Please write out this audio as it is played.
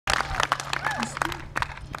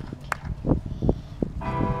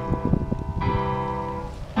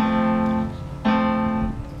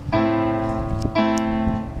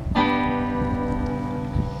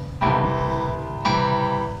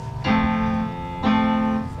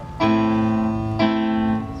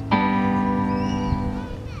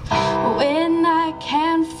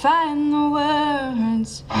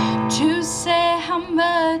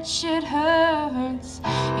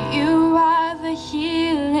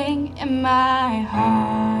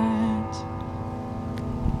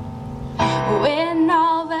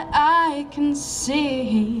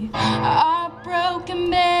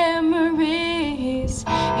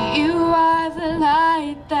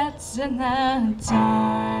in the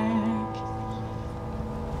dark.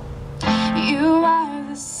 You are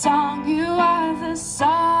the song, you are the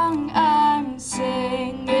song I'm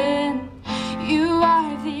singing. You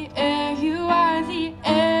are the air, you are the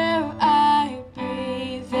air I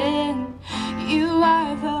breathe in. You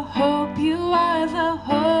are the hope, you are the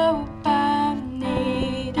hope I'm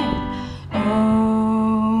needing.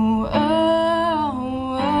 Oh,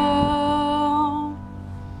 oh, oh.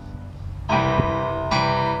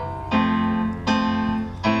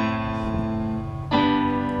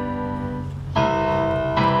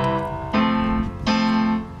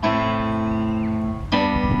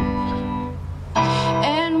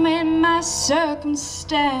 And when my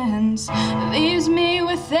circumstance leaves me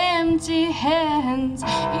with empty hands,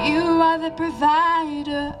 you are the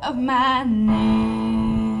provider of my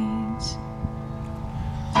needs.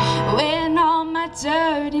 When all my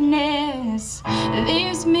dirtiness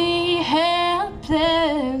leaves me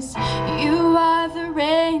helpless, you are the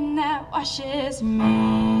rain that washes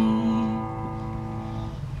me.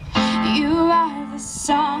 You are the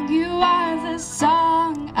song, you are the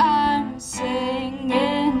song I'm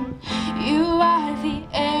singing. You are the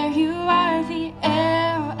air, you are the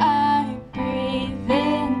air I breathe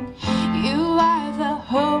in. You are the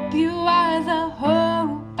hope, you are the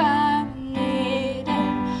hope I'm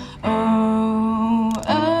needing. Oh,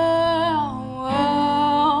 oh,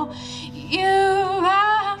 oh. You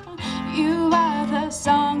are the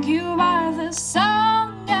song, you are the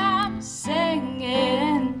song I'm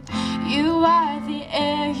singing. You are the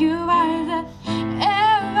air, you are the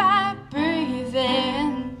air I breathe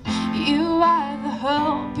in. You are the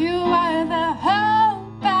hope, you are the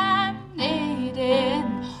hope I'm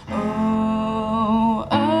needing. Oh,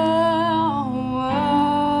 oh,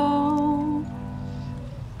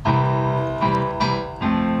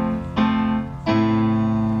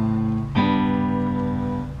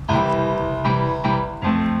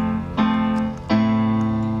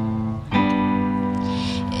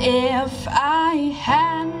 If I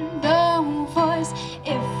had no voice,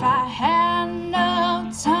 if I had no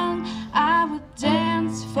tongue, I would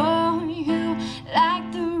dance for you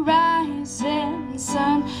like the rising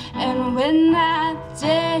sun. And when that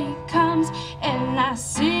day comes and I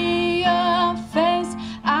see your face,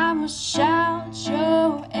 I will shout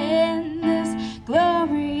your endless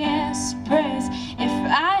glorious praise. If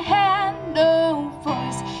I had no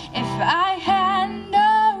voice, if I had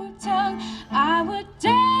no tongue, I would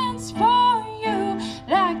dance for you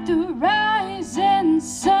like the rising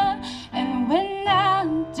sun. And when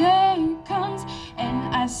that day comes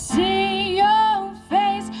and I see your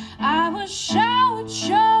face, I will shout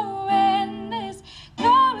your endless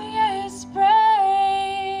glorious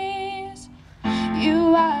praise.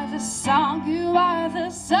 You are the song, you are the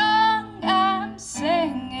song I'm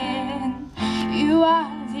singing. You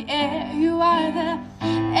are the air, you are the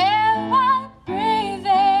air I breathe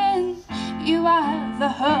in. You are the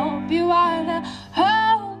hope, you are the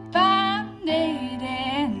hope I'm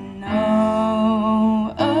needing.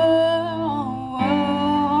 Oh, oh,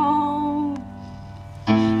 oh.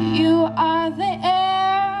 You are the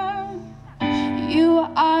air, you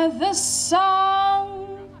are the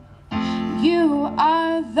song, you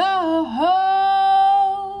are the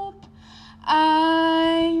hope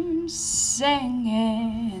I'm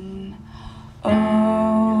singing.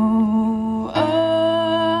 Oh,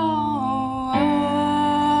 oh, oh.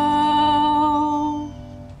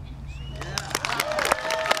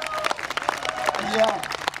 Yeah.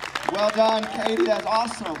 Well done, Katie. That's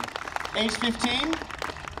awesome. Age 15?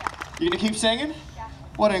 You gonna keep singing? Yeah.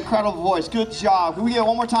 What an incredible voice. Good job. Can we get it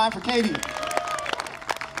one more time for Katie?